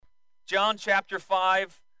John chapter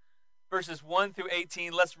 5, verses 1 through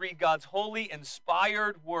 18. Let's read God's holy,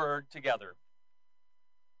 inspired word together.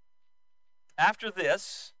 After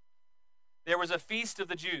this, there was a feast of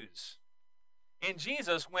the Jews, and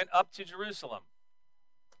Jesus went up to Jerusalem.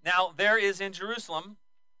 Now there is in Jerusalem,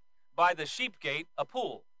 by the sheep gate, a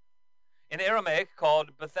pool, in Aramaic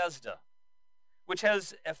called Bethesda, which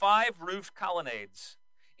has 5 roofed colonnades.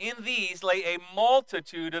 In these lay a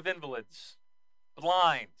multitude of invalids,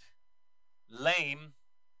 blind, lame,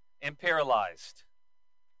 and paralyzed.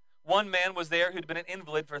 One man was there who'd been an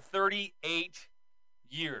invalid for 38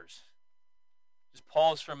 years. Just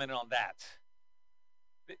pause for a minute on that.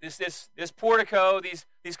 This portico,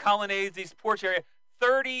 these colonnades, these porch area,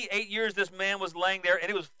 38 years this man was laying there, and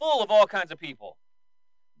it was full of all kinds of people.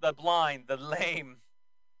 The blind, the lame,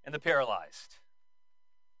 and the paralyzed.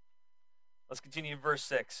 Let's continue in verse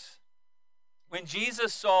 6. When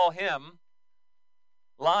Jesus saw him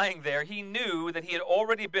lying there, he knew that he had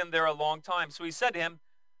already been there a long time. So he said to him,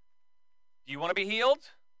 "Do you want to be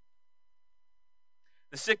healed?"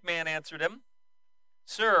 The sick man answered him,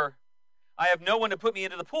 "Sir, I have no one to put me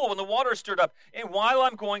into the pool when the water is stirred up, and while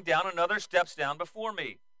I'm going down, another steps down before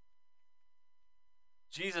me."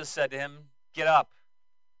 Jesus said to him, "Get up,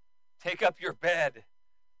 take up your bed,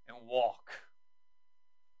 and walk."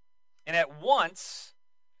 And at once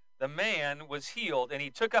the man was healed, and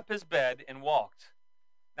he took up his bed and walked.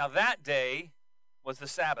 Now that day was the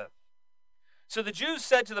Sabbath. So the Jews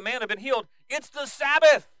said to the man who had been healed, "It's the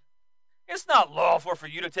Sabbath. It's not lawful for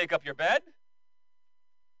you to take up your bed."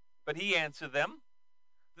 But he answered them,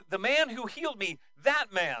 "The man who healed me,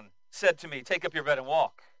 that man said to me, 'Take up your bed and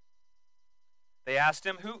walk.'" They asked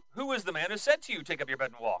him, Who is the man who said to you, 'Take up your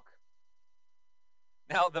bed and walk'?"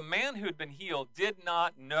 Now the man who had been healed did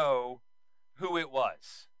not know who it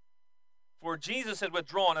was, for Jesus had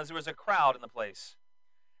withdrawn as there was a crowd in the place.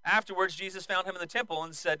 Afterwards, Jesus found him in the temple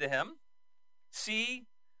and said to him, "See,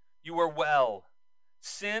 you are well.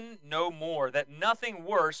 Sin no more, that nothing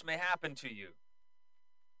worse may happen to you."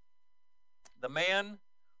 The man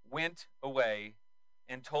went away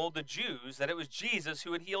and told the Jews that it was Jesus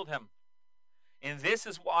who had healed him. And this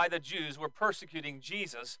is why the Jews were persecuting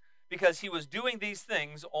Jesus, because he was doing these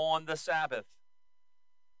things on the Sabbath.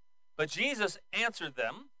 But Jesus answered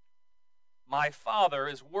them, "My Father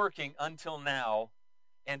is working until now,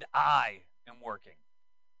 and I am working."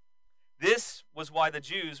 This was why the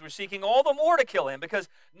Jews were seeking all the more to kill him, because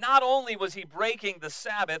not only was he breaking the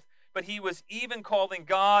Sabbath, but he was even calling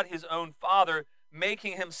God his own Father,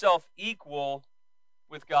 making himself equal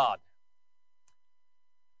with God.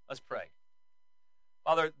 Let's pray.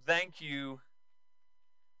 Father, thank you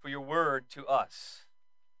for your word to us.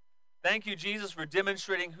 Thank you, Jesus, for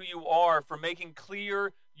demonstrating who you are, for making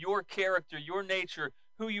clear your character, your nature,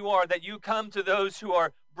 who you are, that you come to those who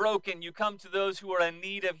are broken, you come to those who are in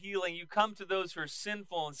need of healing, you come to those who are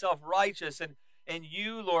sinful and self-righteous, and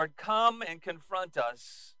you, Lord, come and confront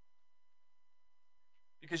us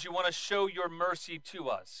because you want to show your mercy to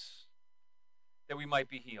us that we might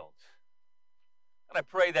be healed. And I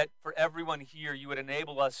pray that for everyone here, you would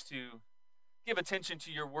enable us to give attention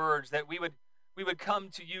to your words, that we would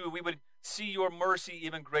come to you, we would see your mercy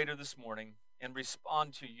even greater this morning and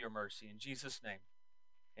respond to your mercy. In Jesus' name,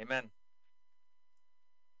 amen.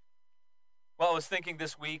 Well, I was thinking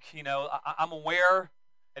this week, I'm aware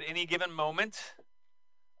at any given moment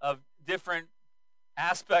of different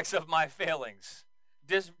aspects of my failings,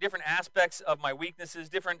 different aspects of my weaknesses,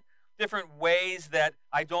 different ways that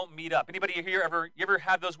I don't meet up. Anybody here ever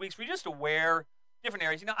have those weeks where you're just aware different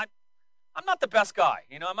areas? I'm not the best guy.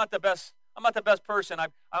 I'm not the best person.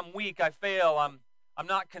 I'm weak. I fail. I'm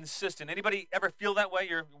not consistent. Anybody ever feel that way?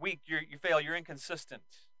 You're weak. You fail. You're inconsistent.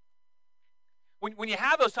 When you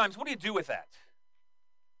have those times, what do you do with that?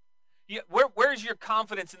 Where's your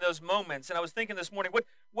confidence in those moments? And I was thinking this morning,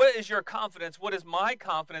 what is your confidence? What is my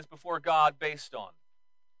confidence before God based on?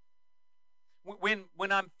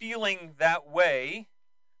 When I'm feeling that way,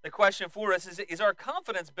 the question for us is our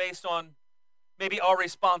confidence based on maybe our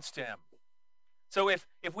response to him? So if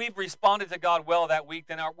we've responded to God well that week,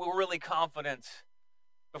 then we're really confident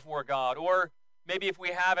before God. Or maybe if we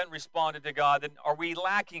haven't responded to God, then are we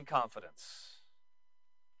lacking confidence?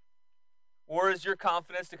 Or is your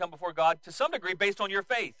confidence to come before God to some degree based on your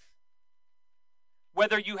faith?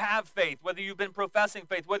 Whether you have faith, whether you've been professing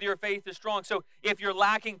faith, whether your faith is strong. So if you're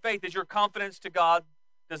lacking faith, is your confidence to God,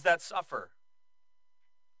 does that suffer?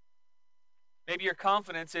 Maybe your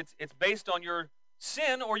confidence, it's based on your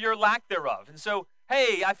sin or your lack thereof. And so,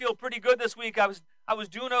 hey, I feel pretty good this week. I was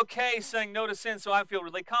doing okay saying no to sin, so I feel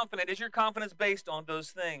really confident. Is your confidence based on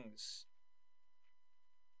those things?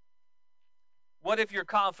 What if your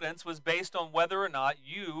confidence was based on whether or not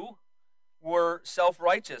you were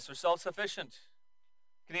self-righteous or self-sufficient?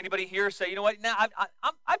 Can anybody here say, you know what, now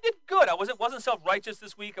I did good. I wasn't self-righteous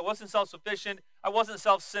this week. I wasn't self-sufficient. I wasn't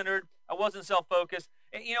self-centered. I wasn't self-focused.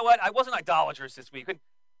 And you know what, I wasn't idolatrous this week. Can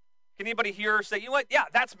anybody here say, you know what, yeah,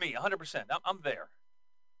 that's me, 100%. I'm there.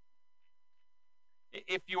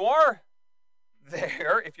 If you are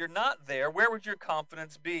there, if you're not there, where would your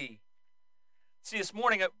confidence be? See, this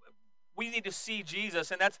morning, we need to see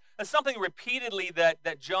Jesus, and that's something repeatedly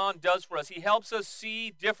that John does for us. He helps us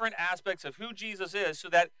see different aspects of who Jesus is so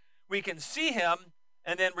that we can see him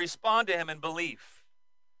and then respond to him in belief.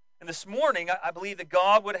 And this morning, I believe that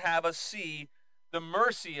God would have us see the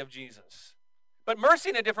mercy of Jesus. But mercy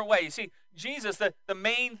in a different way. You see, Jesus, the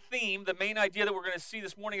main theme, the main idea that we're going to see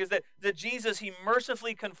this morning is that Jesus, he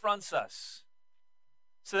mercifully confronts us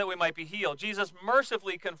so that we might be healed. Jesus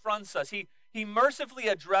mercifully confronts us. He mercifully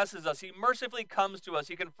addresses us. He mercifully comes to us.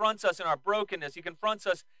 He confronts us in our brokenness. He confronts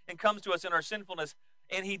us and comes to us in our sinfulness.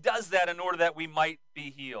 And he does that in order that we might be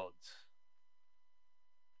healed.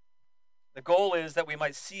 The goal is that we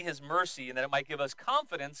might see his mercy and that it might give us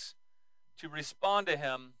confidence to respond to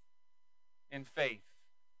him in faith.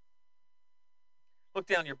 Look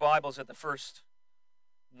down your Bibles at the first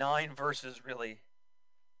 9 verses, really.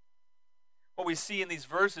 What we see in these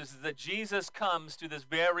verses is that Jesus comes to this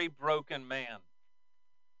very broken man.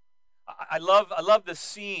 I love the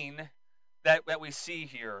scene that we see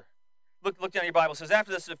here. Look down your Bible. It says,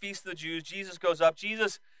 after this, the feast of the Jews, Jesus goes up.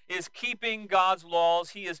 Jesus is keeping God's laws.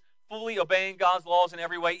 He is fully obeying God's laws in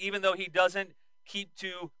every way, even though he doesn't keep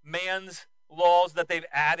to man's laws that they've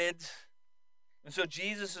added. And so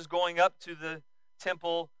Jesus is going up to the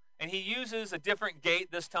temple, and he uses a different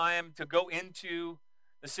gate this time to go into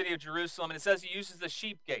the city of Jerusalem, and it says he uses the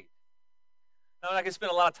sheep gate. Now, I'm not going to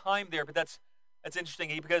spend a lot of time there, but that's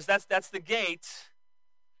interesting because that's the gate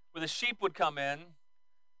where the sheep would come in,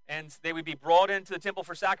 and they would be brought into the temple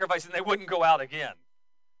for sacrifice, and they wouldn't go out again.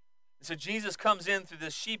 And so Jesus comes in through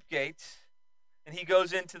this sheep gate, and he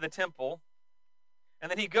goes into the temple,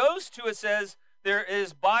 and then he goes to, it says, there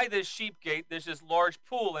is by this sheep gate, there's this large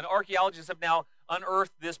pool, and archaeologists have now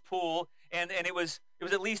unearthed this pool, and it was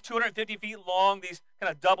at least 250 feet long, these kind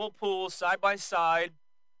of double pools side by side.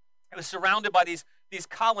 It was surrounded by these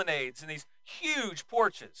colonnades and these huge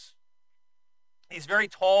porches, these very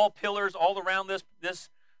tall pillars all around this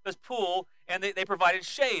pool, and they provided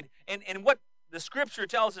shade. And what the scripture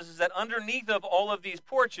tells us is that underneath of all of these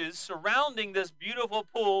porches, surrounding this beautiful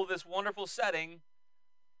pool, this wonderful setting,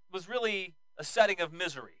 was really a setting of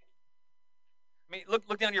misery. I mean,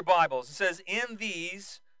 look down your Bibles. It says, in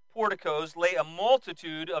these porticos lay a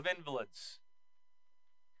multitude of invalids.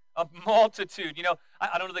 A multitude. You know,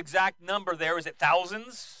 I don't know the exact number there. Is it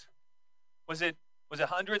thousands? Was it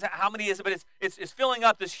hundreds? How many is it? But it's filling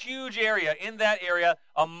up this huge area. In that area,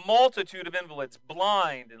 a multitude of invalids,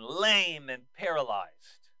 blind and lame and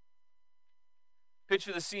paralyzed.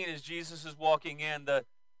 Picture the scene as Jesus is walking in. The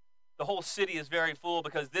whole city is very full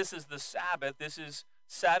because this is the Sabbath. This is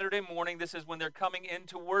Saturday morning. This is when they're coming in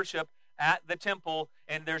to worship at the temple,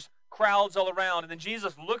 and there's crowds all around. And then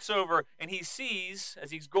Jesus looks over, and he sees,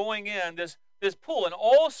 as he's going in, this pool, and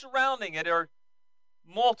all surrounding it are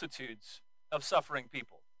multitudes of suffering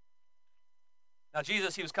people. Now,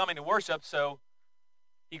 Jesus, he was coming to worship, so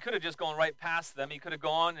he could have just gone right past them. He could have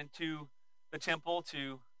gone into the temple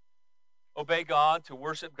to obey God, to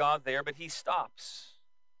worship God there, but he stops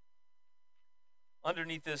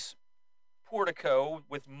underneath this portico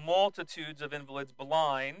with multitudes of invalids,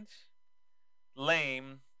 blind,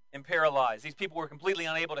 lame, and paralyzed. These people were completely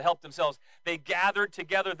unable to help themselves. They gathered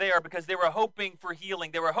together there because they were hoping for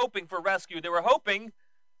healing. They were hoping for rescue. They were hoping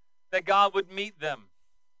that God would meet them.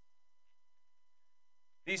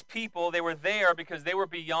 These people, they were there because they were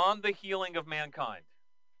beyond the healing of mankind.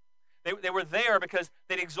 They were there because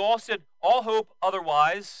they'd exhausted all hope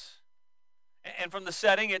otherwise. And from the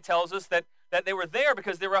setting, it tells us that they were there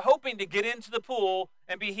because they were hoping to get into the pool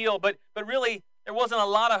and be healed. But really, there wasn't a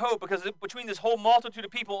lot of hope because between this whole multitude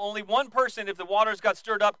of people, only one person, if the waters got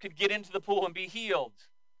stirred up, could get into the pool and be healed.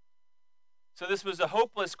 So this was a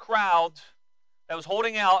hopeless crowd that was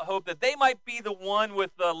holding out hope that they might be the one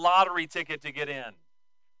with the lottery ticket to get in.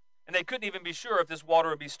 And they couldn't even be sure if this water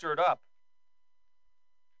would be stirred up.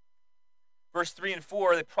 Verse 3 and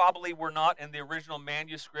 4, they probably were not in the original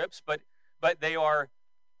manuscripts, but they are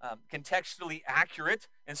contextually accurate,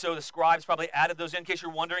 and so the scribes probably added those in case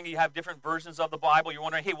you're wondering. You have different versions of the Bible. You're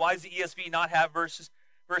wondering, hey, why does the ESV not have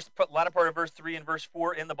latter part of verse 3 and verse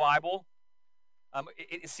 4 in the Bible?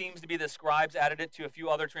 It seems to be the scribes added it to a few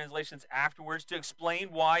other translations afterwards to explain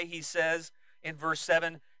why he says in verse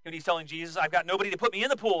 7, when he's telling Jesus, I've got nobody to put me in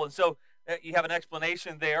the pool. And so you have an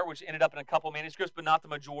explanation there, which ended up in a couple manuscripts, but not the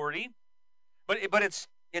majority. But it's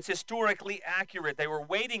historically accurate. They were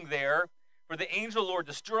waiting there for the angel of the Lord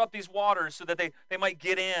to stir up these waters so that they might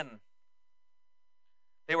get in.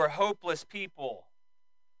 They were hopeless people,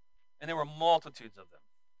 and there were multitudes of them.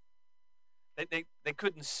 They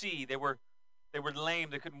couldn't see. They were lame.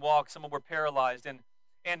 They couldn't walk. Some were paralyzed. And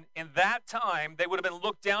in that time, they would have been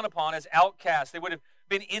looked down upon as outcasts. They would have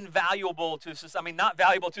been invaluable to society. I mean, not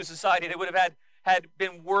valuable to society. They would have had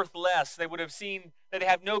been worth less. They would have seen that they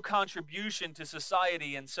have no contribution to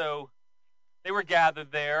society. And so they were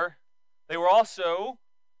gathered there. They were also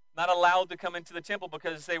not allowed to come into the temple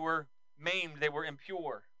because they were maimed. They were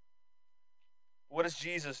impure. What does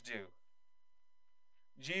Jesus do?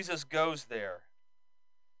 Jesus goes there.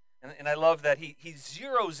 And I love that he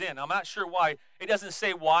zeroes in. I'm not sure why. It doesn't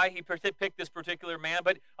say why he picked this particular man,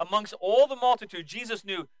 but amongst all the multitude, Jesus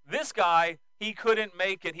knew this guy, he couldn't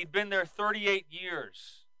make it. He'd been there 38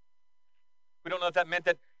 years. We don't know if that meant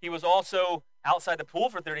that he was also outside the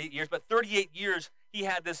pool for 38 years, but 38 years he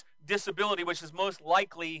had this disability, which is most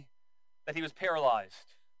likely that he was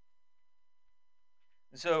paralyzed.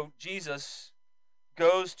 And so Jesus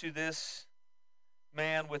goes to this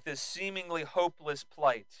man with this seemingly hopeless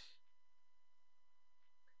plight.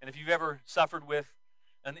 And if you've ever suffered with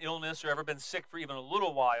an illness or ever been sick for even a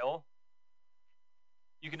little while,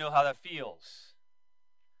 you can know how that feels.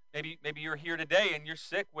 Maybe you're here today and you're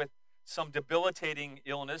sick with some debilitating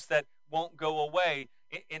illness that won't go away.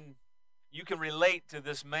 And you can relate to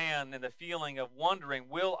this man and the feeling of wondering,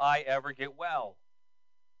 will I ever get well?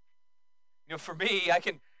 You know, for me,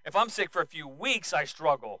 if I'm sick for a few weeks, I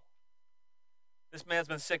struggle. This man's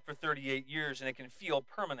been sick for 38 years, and it can feel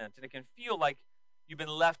permanent, and it can feel like you've been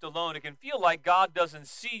left alone. It can feel like God doesn't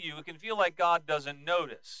see you. It can feel like God doesn't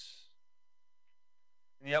notice.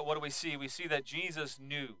 And yet, what do we see? We see that Jesus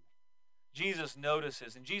knew. Jesus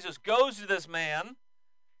notices, and Jesus goes to this man.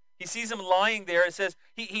 He sees him lying there. It says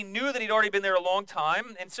he knew that he'd already been there a long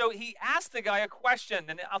time, and so he asked the guy a question.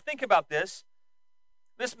 And I'll think about this.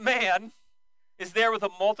 This man is there with a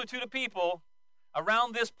multitude of people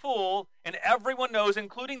around this pool, and everyone knows,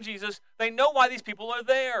 including Jesus, they know why these people are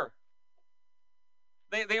there.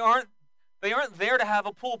 They aren't there to have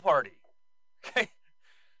a pool party. Okay?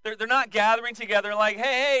 They're not gathering together like,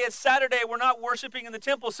 hey, it's Saturday, we're not worshiping in the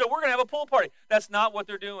temple, so we're going to have a pool party. That's not what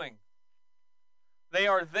they're doing. They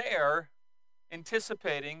are there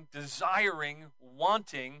anticipating, desiring,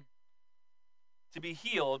 wanting to be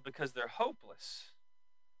healed because they're hopeless.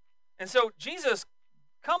 And so Jesus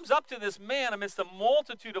comes up to this man amidst the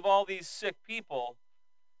multitude of all these sick people,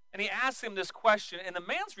 and he asks him this question, and the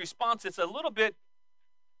man's response is a little bit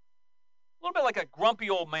like a grumpy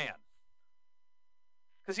old man,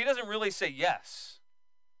 because he doesn't really say yes.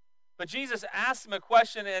 But Jesus asks him a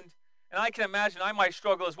question, and I can imagine I might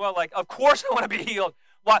struggle as well, like, of course I want to be healed.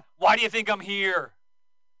 Why do you think I'm here?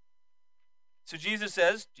 So Jesus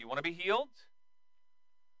says, do you want to be healed?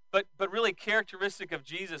 But really characteristic of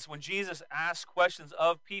Jesus, when Jesus asks questions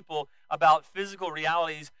of people about physical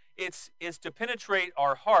realities, it's to penetrate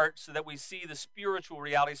our hearts so that we see the spiritual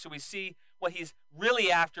reality, so we see what he's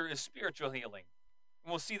really after is spiritual healing.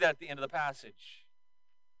 And we'll see that at the end of the passage.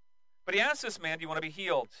 But he asked this man, do you want to be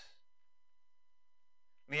healed?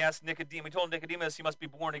 And he asked Nicodemus, he told Nicodemus he must be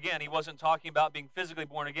born again. He wasn't talking about being physically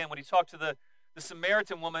born again. When he talked to the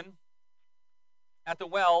Samaritan woman at the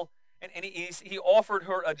well, and he offered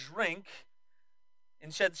her a drink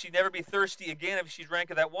and said she'd never be thirsty again if she drank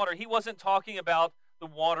of that water. He wasn't talking about the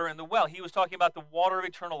water in the well. He was talking about the water of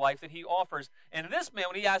eternal life that he offers. And this man,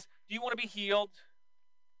 when he asked, do you want to be healed?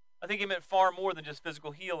 I think he meant far more than just physical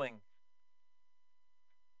healing.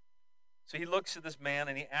 So he looks at this man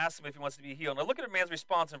and he asks him if he wants to be healed. Now look at the man's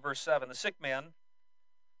response in verse 7. The sick man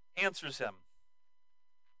answers him.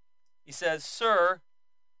 He says, sir,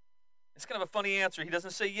 it's kind of a funny answer. He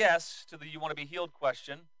doesn't say yes to the you want to be healed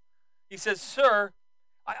question. He says, sir,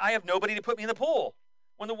 I have nobody to put me in the pool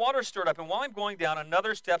when the water stirred up, and while I'm going down,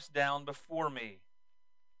 another steps down before me.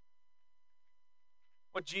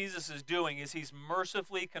 What Jesus is doing is he's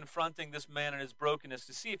mercifully confronting this man in his brokenness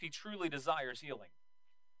to see if he truly desires healing.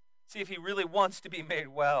 See if he really wants to be made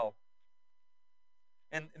well.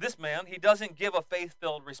 And this man, he doesn't give a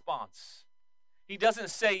faith-filled response. He doesn't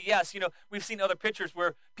say yes. You know, we've seen other pictures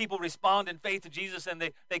where people respond in faith to Jesus and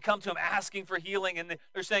they come to him asking for healing, and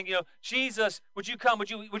they're saying, you know, Jesus, would you come?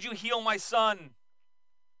 Would you heal my son?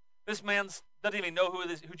 This man doesn't even know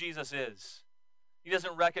who Jesus is. He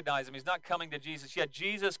doesn't recognize him. He's not coming to Jesus, yet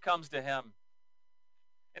Jesus comes to him.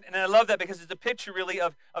 And I love that because it's a picture really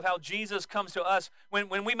of how Jesus comes to us when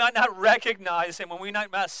we might not recognize him, when we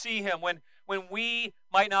might not see him, when we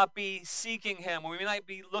might not be seeking him, when we might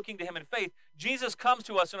be looking to him in faith. Jesus comes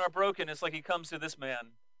to us in our brokenness like he comes to this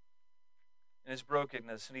man in his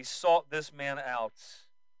brokenness, and he sought this man out.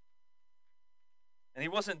 And he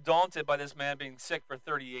wasn't daunted by this man being sick for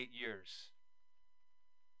 38 years.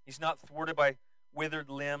 He's not thwarted by withered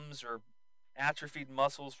limbs or atrophied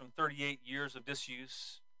muscles from 38 years of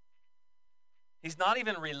disuse. He's not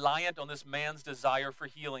even reliant on this man's desire for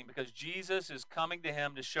healing because Jesus is coming to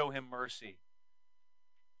him to show him mercy.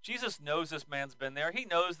 Jesus knows this man's been there. He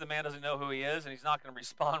knows the man doesn't know who he is and he's not going to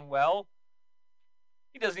respond well.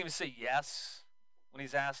 He doesn't even say yes when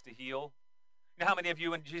he's asked to heal. You know how many of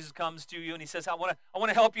you, when Jesus comes to you and he says, I want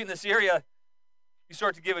to help you in this area, you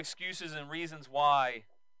start to give excuses and reasons why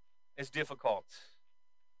it's difficult.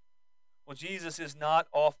 Well, Jesus is not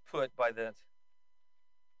off-put by that.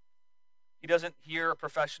 He doesn't hear a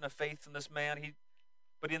profession of faith from this man.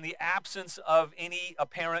 But in the absence of any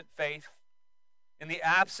apparent faith, in the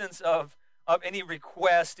absence of any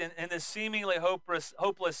request, in this seemingly hopeless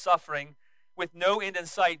suffering, with no end in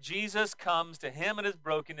sight, Jesus comes to him in his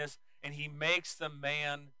brokenness, and he makes the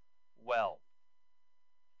man well.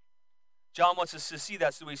 John wants us to see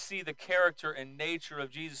that, so we see the character and nature of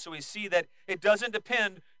Jesus. So we see that it doesn't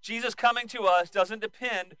depend, Jesus coming to us doesn't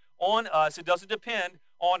depend on us. It doesn't depend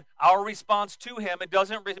on our response to him. It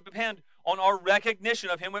doesn't depend on our recognition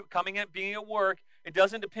of him coming and being at work. It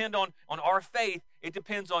doesn't depend on our faith. It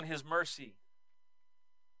depends on his mercy.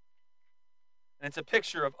 And it's a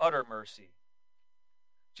picture of utter mercy.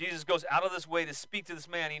 Jesus goes out of his way to speak to this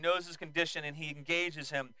man. He knows his condition and he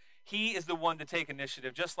engages him. He is the one to take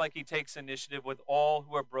initiative, just like he takes initiative with all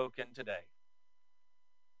who are broken today.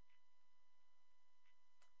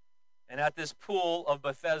 And at this pool of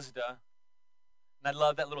Bethesda, and I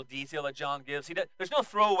love that little detail that John gives. There's no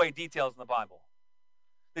throwaway details in the Bible.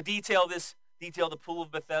 The pool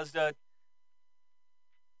of Bethesda,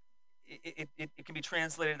 it can be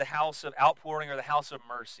translated the house of outpouring or the house of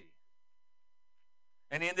mercy.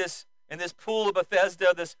 And in this pool of Bethesda,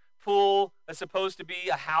 this pool that's supposed to be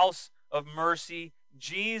a house of mercy,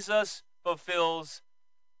 Jesus fulfills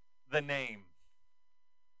the name.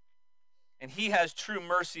 And he has true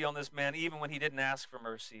mercy on this man, even when he didn't ask for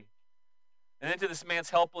mercy. And into this man's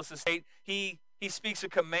helpless state, he speaks a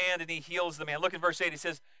command and he heals the man. Look at verse 8.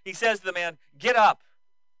 He says to the man, "Get up."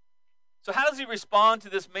 So how does he respond to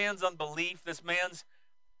this man's unbelief, this man's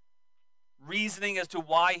reasoning as to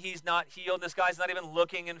why he's not healed? This guy's not even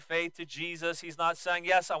looking in faith to Jesus. He's not saying,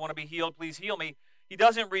 "Yes, I want to be healed. Please heal me." He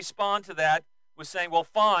doesn't respond to that with saying, "Well,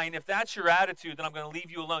 fine. If that's your attitude, then I'm going to leave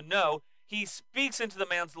you alone." No, he speaks into the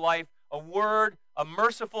man's life a word, a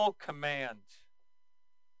merciful command.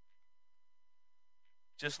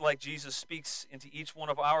 Just like Jesus speaks into each one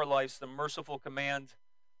of our lives the merciful command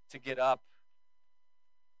to get up.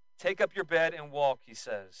 Take up your bed and walk, he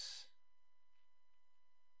says.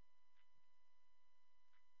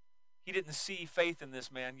 He didn't see faith in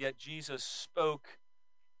this man, yet Jesus spoke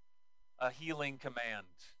a healing command.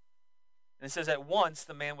 And it says at once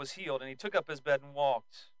the man was healed, and he took up his bed and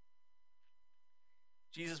walked.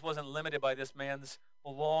 Jesus wasn't limited by this man's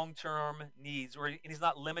long-term needs, and he's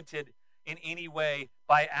not limited in any way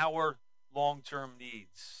by our long-term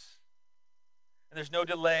needs. And there's no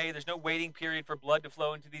delay, there's no waiting period for blood to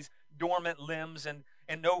flow into these dormant limbs, and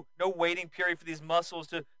no waiting period for these muscles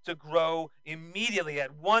to grow immediately.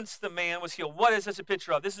 At once the man was healed. What is this a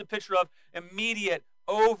picture of? This is a picture of immediate,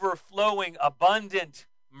 overflowing, abundant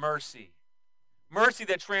mercy. Mercy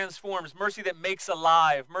that transforms, mercy that makes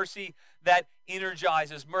alive, mercy that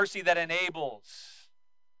energizes, mercy that enables.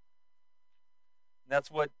 And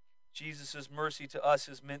that's what Jesus' mercy to us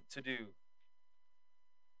is meant to do.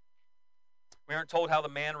 We aren't told how the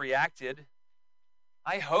man reacted.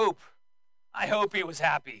 I hope he was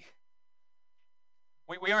happy.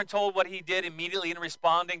 We aren't told what he did immediately in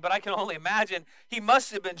responding, but I can only imagine he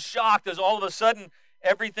must have been shocked as all of a sudden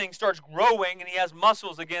everything starts growing and he has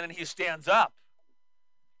muscles again and he stands up.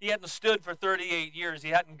 He hadn't stood for 38 years. He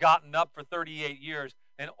hadn't gotten up for 38 years.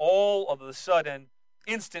 And all of a sudden,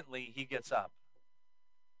 instantly, he gets up.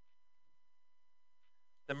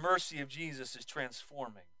 The mercy of Jesus is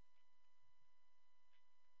transforming.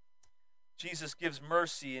 Jesus gives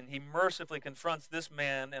mercy, and he mercifully confronts this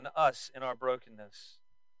man and us in our brokenness.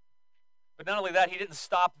 But not only that, he didn't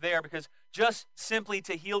stop there, because just simply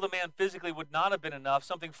to heal the man physically would not have been enough.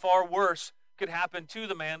 Something far worse could happen to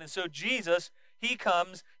the man. And so Jesus, he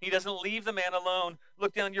comes. He doesn't leave the man alone.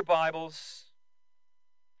 Look down your Bibles.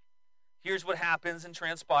 Here's what happens and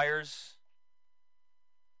transpires.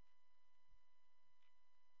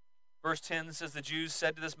 Verse 10 says, the Jews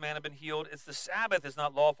said to this man who had been healed, it's the Sabbath, it's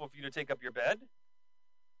not lawful for you to take up your bed.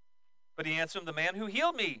 But he answered him, the man who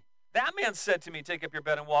healed me, that man said to me, take up your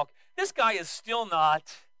bed and walk. This guy is still not,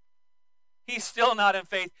 he's still not in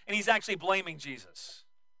faith, and he's actually blaming Jesus.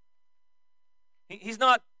 He's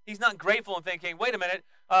not grateful and thinking, wait a minute,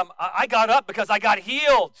 I got up because I got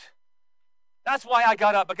healed. That's why I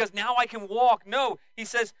got up, because now I can walk. No, he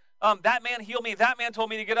says, that man healed me, that man told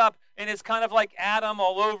me to get up, and it's kind of like Adam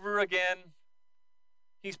all over again.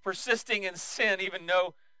 He's persisting in sin even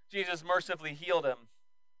though Jesus mercifully healed him.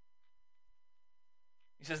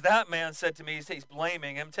 He says, that man said to me, he's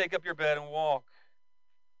blaming him, take up your bed and walk.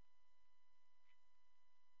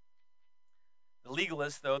 The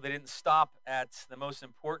legalists, though, they didn't stop at the most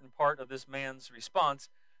important part of this man's response.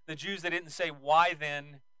 The Jews, they didn't say, why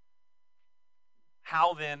then,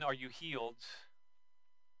 how then are you healed?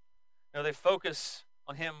 No, they focus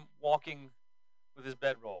on him walking with his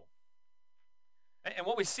bedroll. And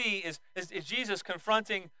what we see is Jesus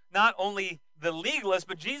confronting not only the legalists,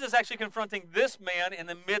 but Jesus actually confronting this man in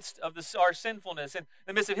the midst of our sinfulness, in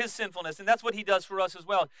the midst of his sinfulness. And that's what he does for us as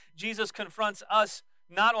well. Jesus confronts us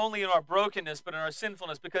not only in our brokenness, but in our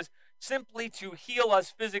sinfulness, because simply to heal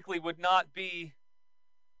us physically would not be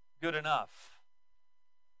good enough.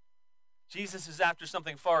 Jesus is after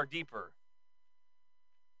something far deeper.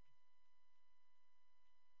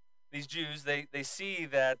 These Jews, they see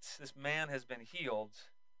that this man has been healed,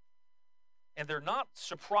 and they're not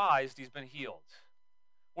surprised he's been healed.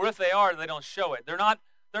 Or if they are, they don't show it. They're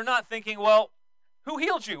not thinking, well, who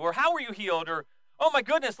healed you? Or how were you healed? Or, oh my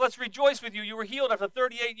goodness, let's rejoice with you. You were healed after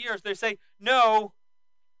 38 years. They say, no,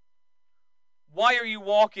 why are you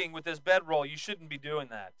walking with this bedroll? You shouldn't be doing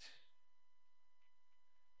that.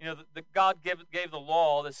 You know, God gave the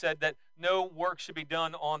law that said that no work should be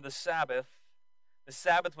done on the Sabbath. The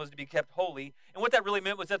Sabbath was to be kept holy. And what that really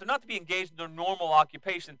meant was that they're not to be engaged in their normal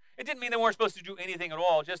occupation. It didn't mean they weren't supposed to do anything at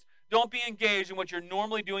all. Just don't be engaged in what you're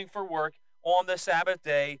normally doing for work on the Sabbath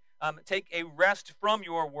day. Take a rest from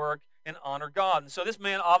your work and honor God. And so this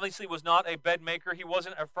man obviously was not a bed maker. He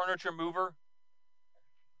wasn't a furniture mover.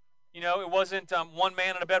 You know, it wasn't one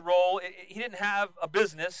man in a bedroll. He didn't have a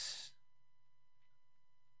business.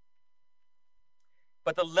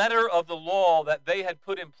 But the letter of the law that they had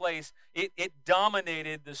put in place, it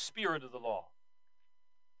dominated the spirit of the law.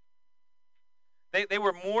 They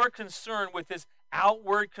were more concerned with this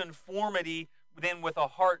outward conformity than with a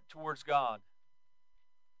heart towards God.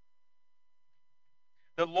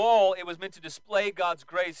 The law, it was meant to display God's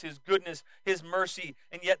grace, his goodness, his mercy,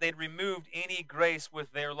 and yet they'd removed any grace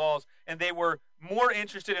with their laws. And they were more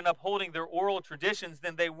interested in upholding their oral traditions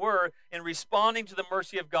than they were in responding to the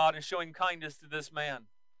mercy of God and showing kindness to this man.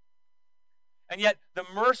 And yet the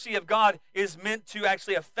mercy of God is meant to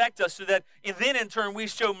actually affect us so that then in turn we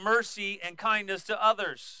show mercy and kindness to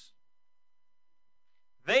others.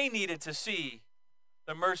 They needed to see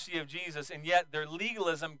the mercy of Jesus, and yet their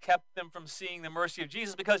legalism kept them from seeing the mercy of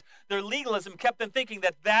Jesus because their legalism kept them thinking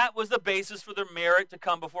that that was the basis for their merit to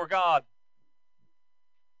come before God.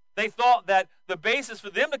 They thought that the basis for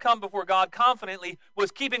them to come before God confidently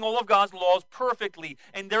was keeping all of God's laws perfectly,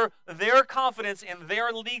 and their confidence in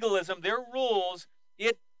their legalism, their rules,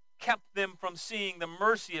 it kept them from seeing the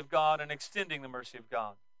mercy of God and extending the mercy of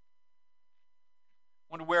God. I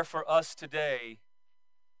wonder where for us today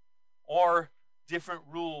are different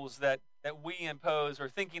rules that we impose, or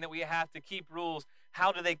thinking that we have to keep rules.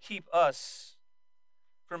 How do they keep us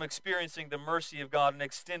from experiencing the mercy of God and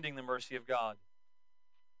extending the mercy of God?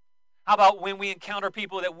 How about when we encounter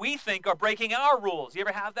people that we think are breaking our rules? You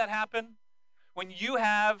ever have that happen? When you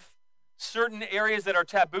have certain areas that are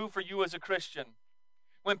taboo for you as a Christian.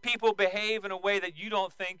 When people behave in a way that you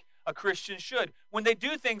don't think a Christian should. When they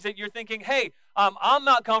do things that you're thinking, hey, I'm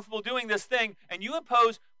not comfortable doing this thing, and you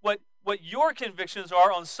impose what your convictions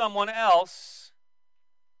are on someone else,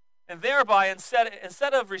 and thereby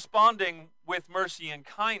instead of responding with mercy and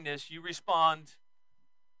kindness, you respond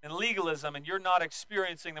in legalism, and you're not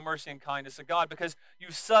experiencing the mercy and kindness of God because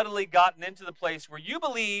you've subtly gotten into the place where you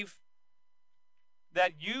believe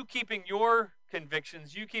that you keeping your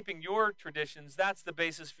convictions, you keeping your traditions, that's the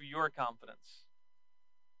basis for your confidence.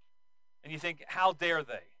 And you think, how dare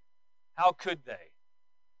they? How could they?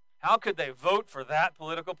 How could they vote for that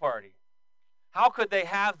political party? How could they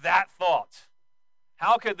have that thought?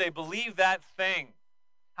 How could they believe that thing?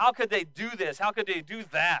 How could they do this? How could they do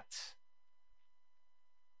that?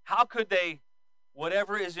 How could they,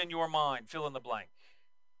 whatever is in your mind, fill in the blank?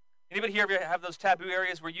 Anybody here have those taboo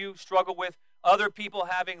areas where you struggle with other people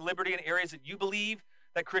having liberty in areas that you believe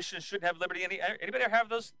that Christians shouldn't have liberty in? Anybody have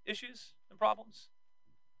those issues and problems?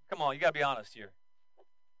 Come on, you got to be honest here.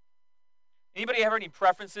 Anybody have any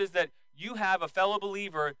preferences that you have a fellow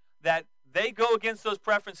believer that they go against those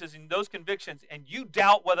preferences and those convictions and you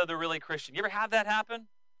doubt whether they're really Christian? You ever have that happen?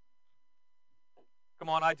 Come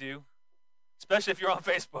on, I do. Especially if you're on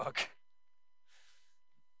Facebook.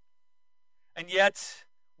 And yet,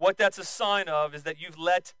 what that's a sign of is that you've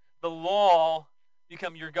let the law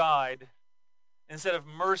become your guide instead of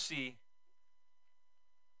mercy.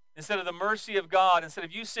 Instead of the mercy of God, instead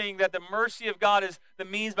of you saying that the mercy of God is the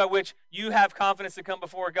means by which you have confidence to come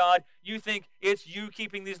before God, you think it's you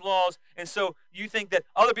keeping these laws, and so you think that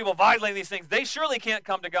other people violating these things, they surely can't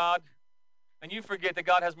come to God. And you forget that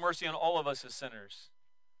God has mercy on all of us as sinners.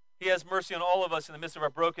 He has mercy on all of us in the midst of our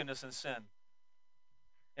brokenness and sin.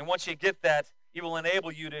 And once you get that, it will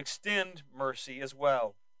enable you to extend mercy as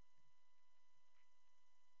well.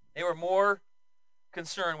 They were more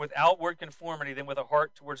concerned with outward conformity than with a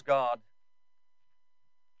heart towards God.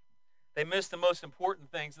 They missed the most important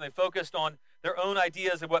things, and they focused on their own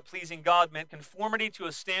ideas of what pleasing God meant, conformity to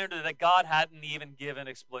a standard that God hadn't even given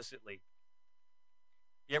explicitly.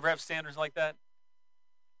 You ever have standards like that?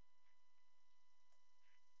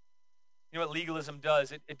 You know what legalism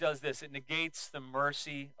does? It does this. It negates the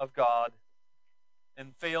mercy of God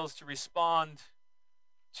and fails to respond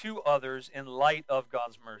to others in light of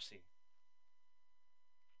God's mercy.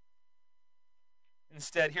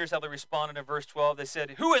 Instead, here's how they responded in verse 12. They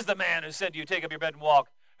said, "Who is the man who said to you, take up your bed and walk?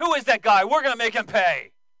 Who is that guy? We're going to make him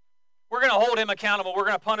pay. We're going to hold him accountable. We're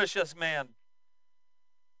going to punish this man."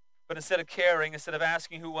 But instead of caring, instead of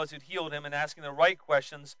asking who it was who'd healed him and asking the right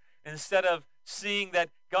questions, instead of seeing that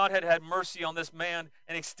God had had mercy on this man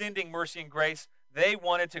and extending mercy and grace, they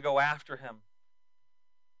wanted to go after him.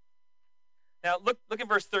 Now, look in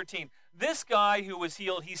verse 13. This guy who was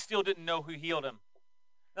healed, he still didn't know who healed him.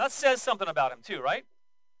 Now, that says something about him too, right?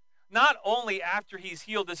 Not only after he's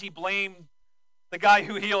healed does he blame the guy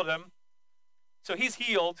who healed him. So he's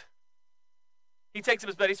healed. He takes up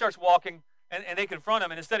his bed. He starts walking, and they confront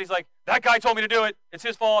him. And instead he's like, that guy told me to do it. It's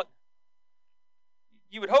his fault.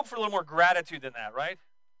 You would hope for a little more gratitude than that, right?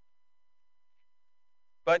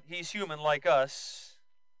 But he's human like us.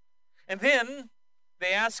 And then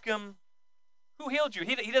they ask him, who healed you?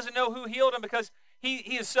 He doesn't know who healed him because he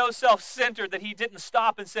is so self-centered that he didn't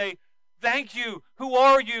stop and say, thank you. Who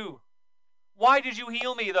are you? Why did you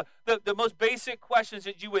heal me? The most basic questions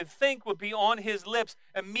that you would think would be on his lips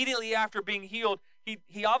immediately after being healed,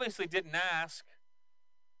 he obviously didn't ask.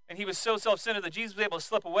 And he was so self-centered that Jesus was able to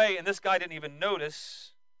slip away, and this guy didn't even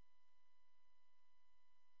notice.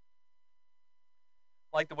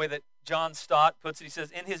 Like the way that John Stott puts it, he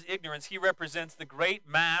says, in his ignorance, he represents the great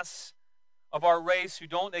mass of our race who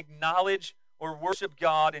don't acknowledge or worship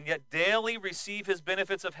God and yet daily receive his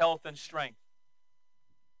benefits of health and strength.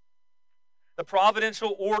 The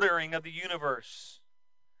providential ordering of the universe,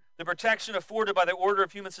 the protection afforded by the order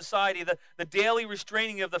of human society, the daily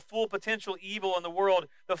restraining of the full potential evil in the world,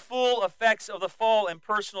 the full effects of the fall in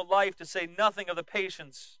personal life, to say nothing of the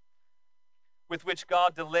patience with which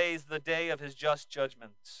God delays the day of his just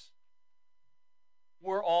judgments.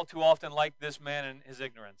 We're all too often like this man in his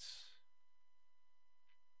ignorance.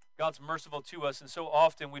 God's merciful to us, and so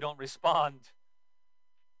often we don't respond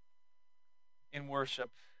in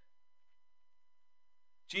worship.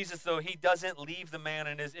 Jesus, though, he doesn't leave the man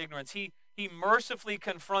in his ignorance. He mercifully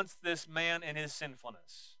confronts this man in his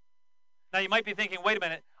sinfulness. Now, you might be thinking, wait a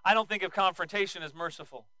minute, I don't think of confrontation as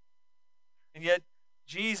merciful. And yet,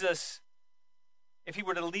 Jesus, if he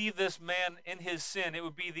were to leave this man in his sin, it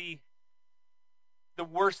would be the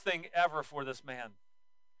worst thing ever for this man.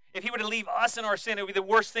 If he were to leave us in our sin, it would be the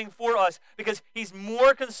worst thing for us, because he's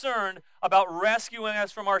more concerned about rescuing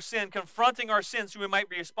us from our sin, confronting our sin so we might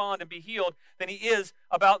respond and be healed, than he is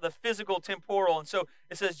about the physical, temporal. And so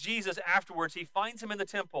it says Jesus afterwards, he finds him in the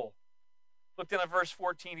temple. Look down at verse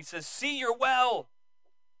 14. He says, see, you're well.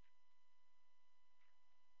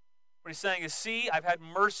 What he's saying is, see, I've had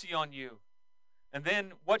mercy on you. And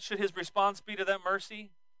then what should his response be to that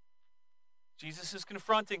mercy? Jesus is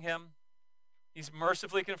confronting him. He's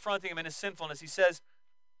mercifully confronting him in his sinfulness. He says,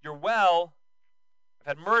 you're well. I've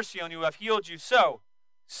had mercy on you. I've healed you. So,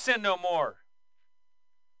 sin no more.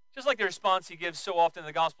 Just like the response he gives so often in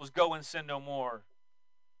the Gospels, go and sin no more.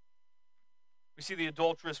 We see the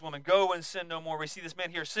adulterous woman, go and sin no more. We see this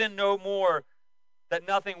man here, sin no more, that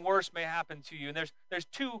nothing worse may happen to you. And there's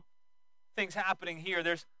two things happening here.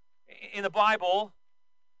 There's, in the Bible,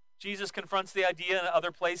 Jesus confronts the idea in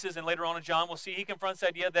other places, and later on in John we'll see he confronts the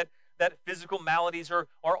idea that physical maladies are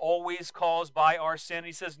always caused by our sin.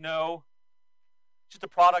 He says no. It's just a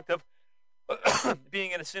product of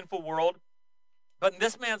being in a sinful world. But in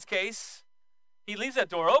this man's case, he leaves that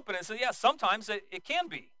door open and says, yeah, sometimes it can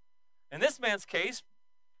be. In this man's case,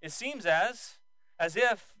 it seems as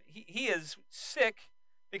if he is sick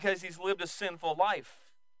because he's lived a sinful life.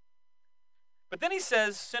 But then he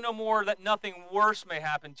says, sin no more, that nothing worse may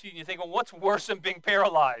happen to you. And you think, well, what's worse than being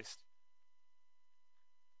paralyzed?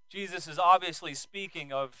 Jesus is obviously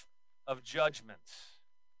speaking of judgment.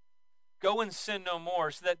 Go and sin no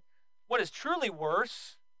more, so that what is truly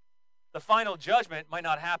worse, the final judgment, might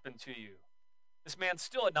not happen to you. This man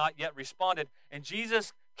still had not yet responded. And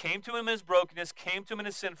Jesus came to him in his brokenness, came to him in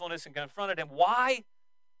his sinfulness, and confronted him. Why?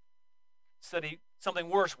 So that something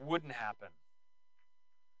worse wouldn't happen.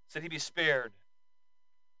 So that he'd be spared.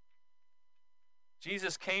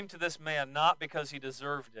 Jesus came to this man not because he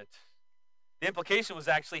deserved it. The implication was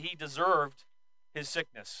actually he deserved his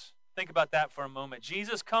sickness. Think about that for a moment.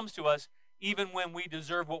 Jesus comes to us even when we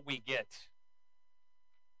deserve what we get.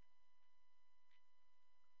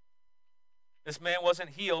 This man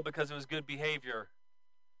wasn't healed because of his good behavior.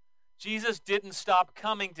 Jesus didn't stop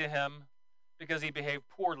coming to him because he behaved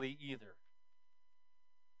poorly either.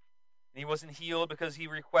 And he wasn't healed because he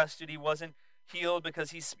requested. He wasn't healed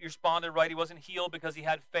because he responded right. He wasn't healed because he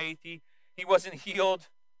had faith. He wasn't healed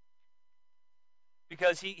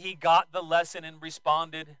because he got the lesson and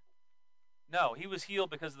responded. No, he was healed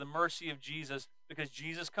because of the mercy of Jesus, because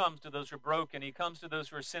Jesus comes to those who are broken. He comes to those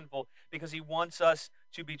who are sinful because he wants us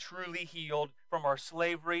to be truly healed from our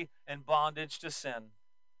slavery and bondage to sin.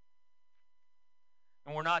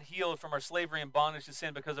 And we're not healed from our slavery and bondage to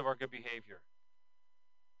sin because of our good behavior.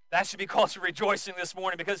 That should be cause for rejoicing this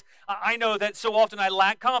morning, because I know that so often I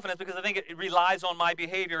lack confidence because I think it relies on my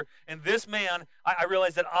behavior. And this man, I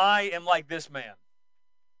realize that I am like this man.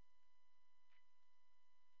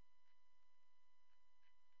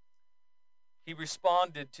 He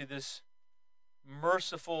responded to this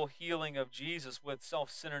merciful healing of Jesus with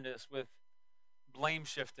self-centeredness, with blame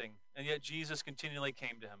shifting, and yet Jesus continually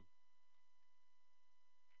came to him.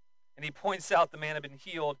 And he points out the man had been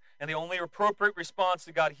healed, and the only appropriate response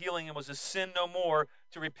to God healing him was to sin no more,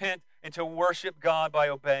 to repent, and to worship God by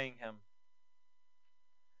obeying him.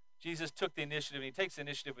 Jesus took the initiative, and he takes the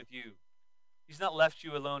initiative with you. He's not left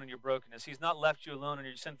you alone in your brokenness. He's not left you alone in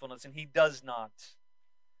your sinfulness, and he does not.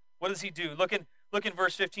 What does he do? Look in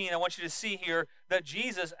verse 15. I want you to see here that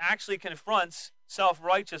Jesus actually confronts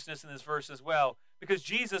self-righteousness in this verse as well, because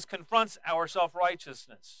Jesus confronts our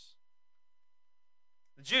self-righteousness.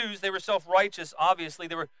 The Jews, they were self-righteous, obviously.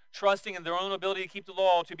 They were trusting in their own ability to keep the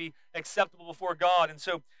law, to be acceptable before God. And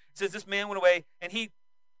so it says this man went away, and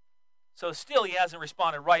so still he hasn't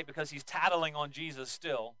responded right because he's tattling on Jesus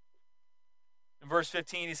still. In verse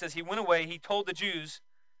 15, he says he went away, he told the Jews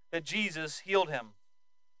that Jesus healed him.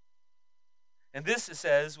 And this, it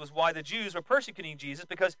says, was why the Jews were persecuting Jesus,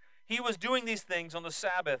 because he was doing these things on the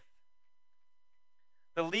Sabbath.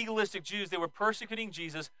 The legalistic Jews, they were persecuting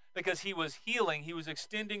Jesus because he was healing. He was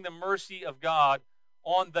extending the mercy of God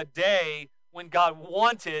on the day when God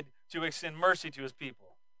wanted to extend mercy to his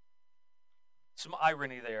people. Some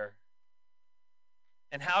irony there.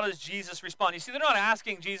 And how does Jesus respond? You see, they're not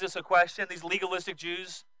asking Jesus a question, these legalistic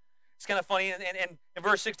Jews. It's kind of funny. And in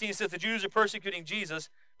verse 16, it says the Jews are persecuting Jesus,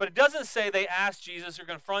 but it doesn't say they asked Jesus or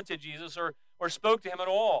confronted Jesus or spoke to him at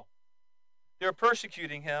all. They're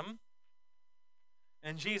persecuting him.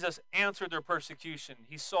 And Jesus answered their persecution.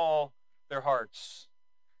 He saw their hearts.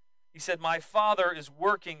 He said, my Father is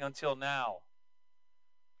working until now.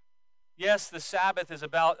 Yes, the Sabbath is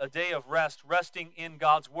about a day of rest, resting in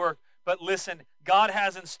God's work. But listen, God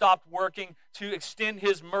hasn't stopped working to extend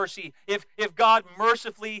his mercy. If God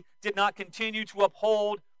mercifully did not continue to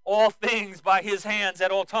uphold all things by his hands at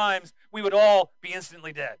all times, we would all be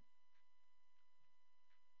instantly dead.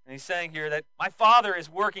 And he's saying here that my Father is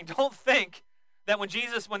working. Don't think that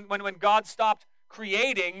when God stopped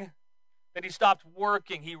creating, that he stopped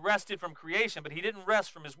working. He rested from creation, but he didn't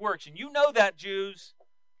rest from his works. And you know that, Jews,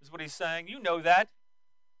 is what he's saying. You know that.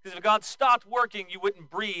 Because if God stopped working, you wouldn't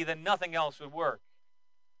breathe and nothing else would work.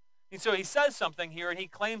 And so he says something here, and he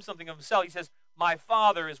claims something of himself. He says, my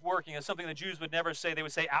Father is working. It's something the Jews would never say. They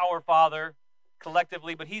would say, our Father,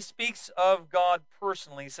 collectively. But he speaks of God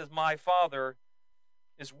personally. He says, my Father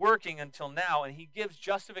is working until now, and he gives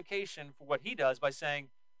justification for what he does by saying,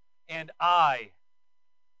 and I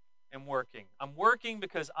am working. I'm working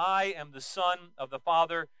because I am the Son of the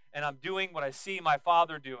Father, and I'm doing what I see my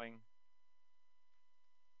Father doing.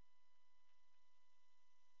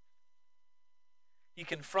 He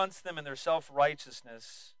confronts them in their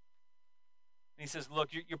self-righteousness. And he says, look,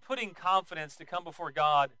 you're putting confidence to come before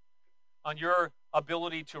God on your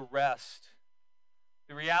ability to rest.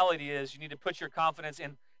 The reality is you need to put your confidence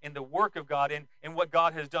in the work of God, in what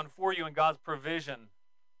God has done for you, and God's provision.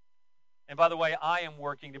 And by the way, I am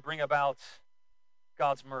working to bring about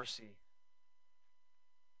God's mercy.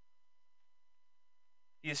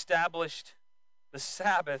 He established the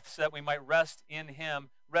Sabbath so that we might rest in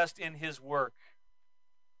him, rest in his work.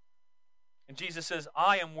 And Jesus says,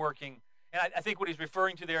 I am working. And I think what he's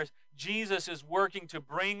referring to there is Jesus is working to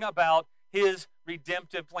bring about his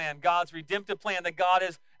redemptive plan, God's redemptive plan that God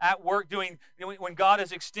is at work doing. When God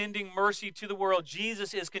is extending mercy to the world,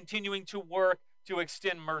 Jesus is continuing to work to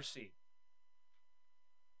extend mercy.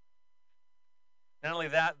 Not only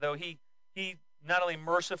that, though, he not only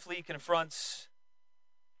mercifully confronts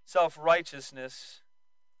self-righteousness,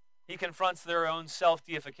 he confronts their own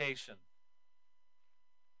self-deification.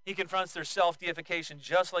 He confronts their self-deification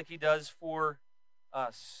just like he does for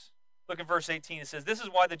us. Look at verse 18. It says, this is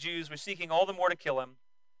why the Jews were seeking all the more to kill him,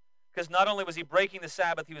 because not only was he breaking the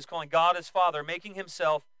Sabbath, he was calling God his Father, making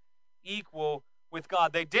himself equal with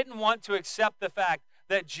God. They didn't want to accept the fact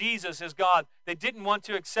that Jesus is God. They didn't want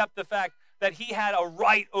to accept the fact that he had a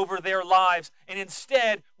right over their lives. And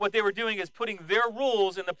instead, what they were doing is putting their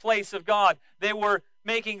rules in the place of God. They were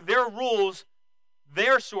making their rules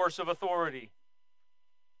their source of authority.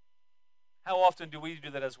 How often do we do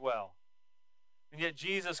that as well? And yet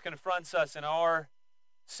Jesus confronts us in our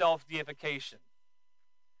self-deification.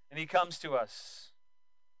 And he comes to us.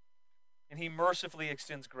 And he mercifully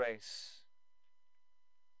extends grace.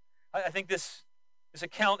 I think this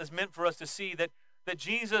account is meant for us to see that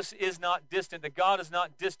Jesus is not distant, that God is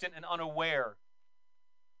not distant and unaware.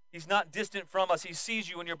 He's not distant from us. He sees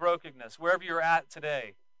you in your brokenness, wherever you're at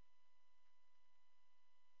today.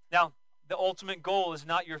 Now, the ultimate goal is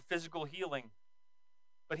not your physical healing,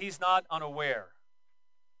 but he's not unaware.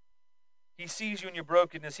 He sees you in your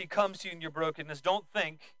brokenness. He comes to you in your brokenness. Don't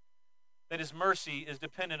think that his mercy is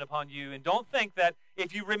dependent upon you. And don't think that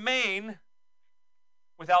if you remain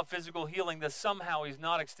without physical healing, that somehow he's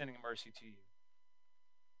not extending mercy to you.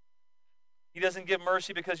 He doesn't give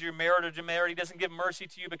mercy because you're married or demarried. He doesn't give mercy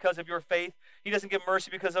to you because of your faith. He doesn't give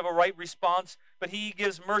mercy because of a right response. But he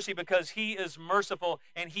gives mercy because he is merciful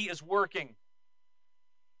and he is working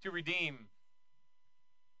to redeem.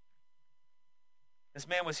 This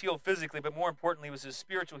man was healed physically, but more importantly was his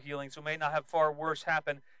spiritual healing, so may not have far worse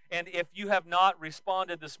happen. And if you have not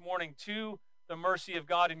responded this morning to the mercy of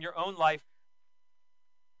God in your own life,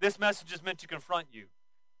 this message is meant to confront you,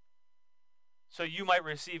 so you might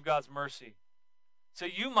receive God's mercy. So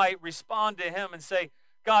you might respond to him and say,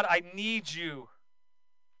 God, I need you.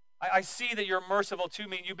 I see that you're merciful to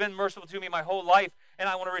me. You've been merciful to me my whole life, and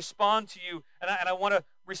I want to respond to you, and I want to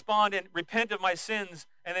respond and repent of my sins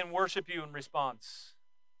and then worship you in response.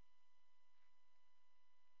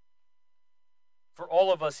 For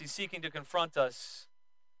all of us, he's seeking to confront us.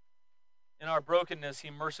 In our brokenness,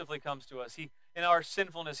 he mercifully comes to us. In our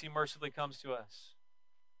sinfulness, he mercifully comes to us.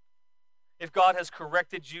 If God has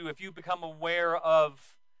corrected you, if you become aware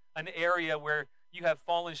of an area where you have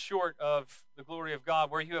fallen short of the glory of God,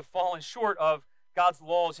 where you have fallen short of God's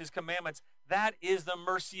laws, his commandments, that is the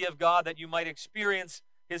mercy of God, that you might experience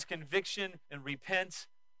his conviction and repent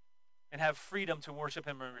and have freedom to worship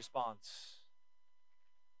him in response.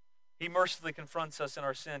 He mercifully confronts us in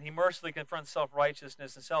our sin. He mercifully confronts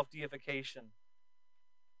self-righteousness and self-deification.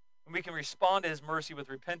 And we can respond to his mercy with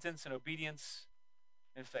repentance and obedience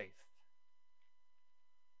and faith.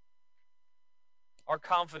 Our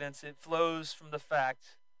confidence, it flows from the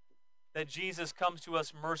fact that Jesus comes to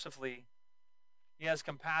us mercifully. He has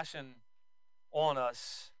compassion on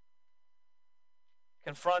us,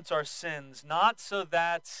 confronts our sins, not so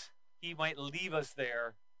that he might leave us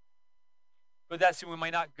there, but that so we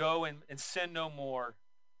might not go and sin no more.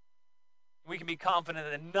 We can be confident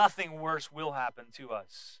that nothing worse will happen to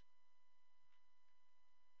us.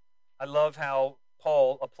 I love how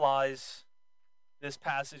Paul applies this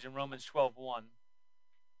passage in Romans 12:1.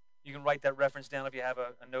 You can write that reference down if you have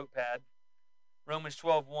a notepad. Romans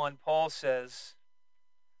 12:1, Paul says,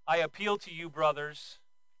 I appeal to you, brothers,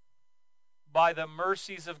 by the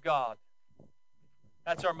mercies of God.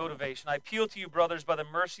 That's our motivation. I appeal to you, brothers, by the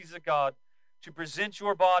mercies of God, to present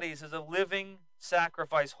your bodies as a living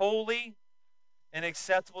sacrifice, holy and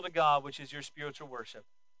acceptable to God, which is your spiritual worship.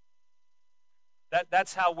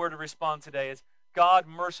 That's how we're to respond today. It's God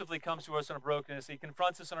mercifully comes to us in our brokenness. He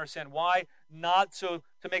confronts us in our sin. Why? Not so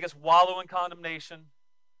to make us wallow in condemnation,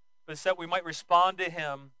 but so that we might respond to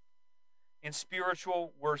him in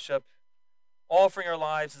spiritual worship, offering our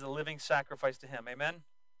lives as a living sacrifice to him. Amen?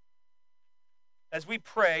 As we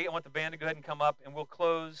pray, I want the band to go ahead and come up, and we'll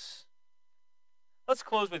close. Let's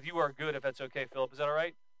close with You Are Good, if that's okay, Philip. Is that all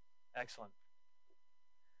right? Excellent.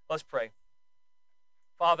 Let's pray.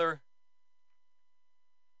 Father,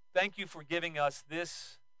 thank you for giving us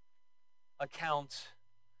this account,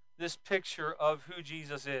 this picture of who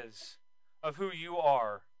Jesus is, of who you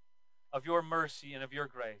are, of your mercy and of your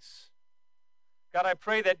grace. God, I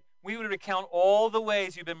pray that we would recount all the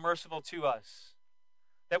ways you've been merciful to us,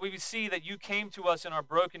 that we would see that you came to us in our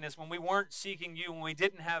brokenness when we weren't seeking you, when we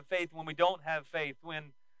didn't have faith, when we don't have faith,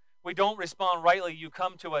 when we don't respond rightly, you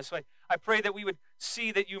come to us. So I pray that we would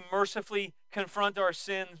see that you mercifully confront our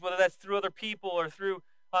sins, whether that's through other people or through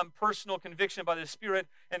personal conviction by the Spirit.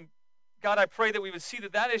 And God, I pray that we would see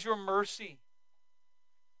that that is your mercy.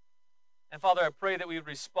 And Father, I pray that we would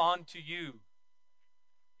respond to you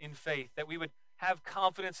in faith, that we would have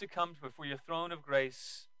confidence to come before your throne of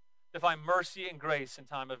grace to find mercy and grace in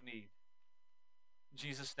time of need. In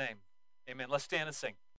Jesus' name, amen. Let's stand and sing.